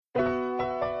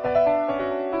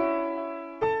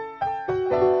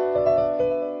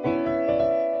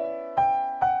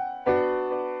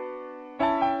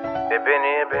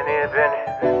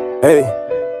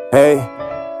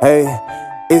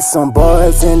It's some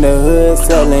boys in the hood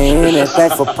selling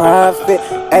anything for profit.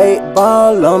 8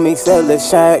 ball on me, sell a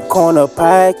shot, corner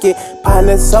pocket.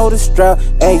 Partner sold a strap,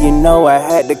 and you know I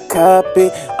had to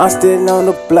copy. I'm still on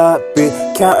the block,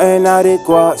 bitch, counting all that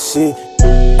guap shit.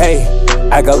 Hey,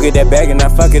 I go get that bag and I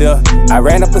fuck it up. I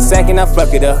ran up a sack and I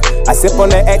fuck it up. I sip on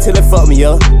that act till it fuck me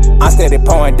up. I'm steady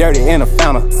pouring dirty in a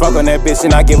fountain. Fuck on that bitch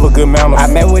and I give a good mount. I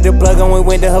met with the plug and we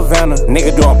went to Havana.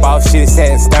 Nigga doing ball shit,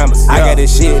 satin standards. I got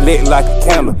this shit lit like a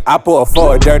candle. I pour a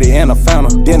Ford dirty in a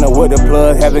fountain. Dinner with the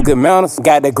plug, having good manners.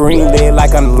 Got the green lid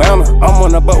like an Atlanta. I'm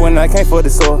on the boat when I came for the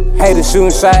sword. Hater shooting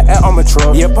shot at on my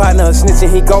truck. Your partner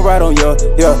snitching, he gon' ride on you.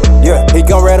 Yeah, he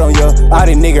gon' ride on you. All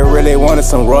these niggas really wanted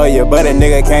some royal, but a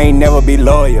nigga can't never be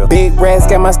loyal. Big racks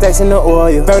got my stacks in the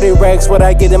oil. 30 racks, what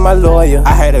I get in my lawyer.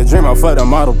 I had a dream, I fucked a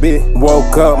model bitch.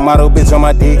 Woke up, model bitch on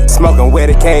my dick. Smoking with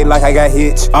a K like I got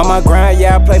hitched. On my grind,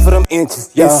 yeah, I play for them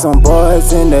inches. Yeah. It's some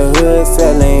boys in the hood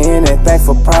selling anything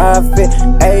for profit.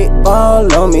 8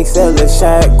 ball on me, sell a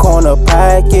shot, corner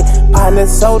pocket. Partner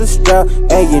sold a strap,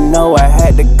 and you know I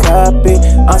had to copy.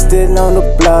 I'm still on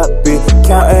the block, bitch,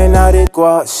 counting all that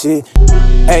guap shit.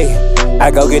 Hey,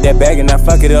 I go get that bag and I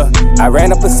fuck it up. I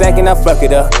ran up a sack and I fuck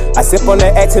it up. I sip on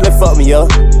that act till it fuck me up.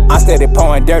 I'm steady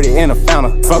pouring dirty in a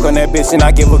fountain. Fuck on that bitch and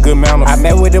I give a good mount. I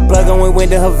met with the plug and we went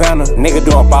to Havana. Nigga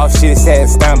doing ball shit, satin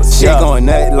standards. Shit going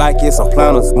nut like it's some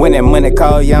planners. When that money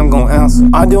call, yeah, I'm gon' answer.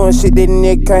 I'm doing shit that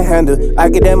nigga can't handle. I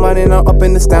get that money and I'm up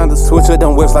in the standards. Switch with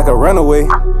them whips like a runaway.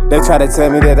 They try to tell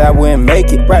me that I wouldn't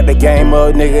make it. Wrap the game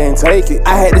up, nigga, and take it.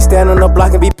 I had to stand on the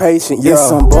block and be patient. Yeah,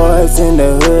 some boys in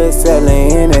the hood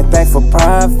selling anything for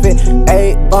profit.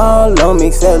 8 ball on me,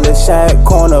 sell a shot,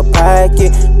 corner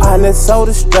pocket. Partner sold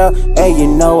a strap, and you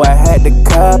know I had to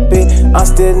copy. I'm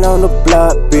still on the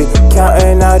block, bitch,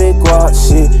 counting all that guap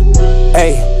shit.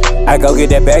 Hey, I go get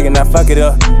that bag and I fuck it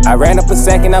up. I ran up a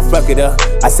sack and I fuck it up.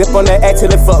 I sip on that act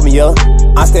till it fuck me up.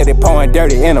 I'm steady pouring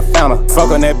dirty in a fountain.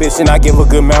 Fuck on that bitch and I give a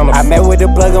good mount. I met with the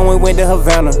plug and we went to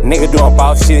Havana. Nigga doing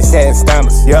ball shit, satin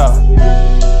standards. Yeah.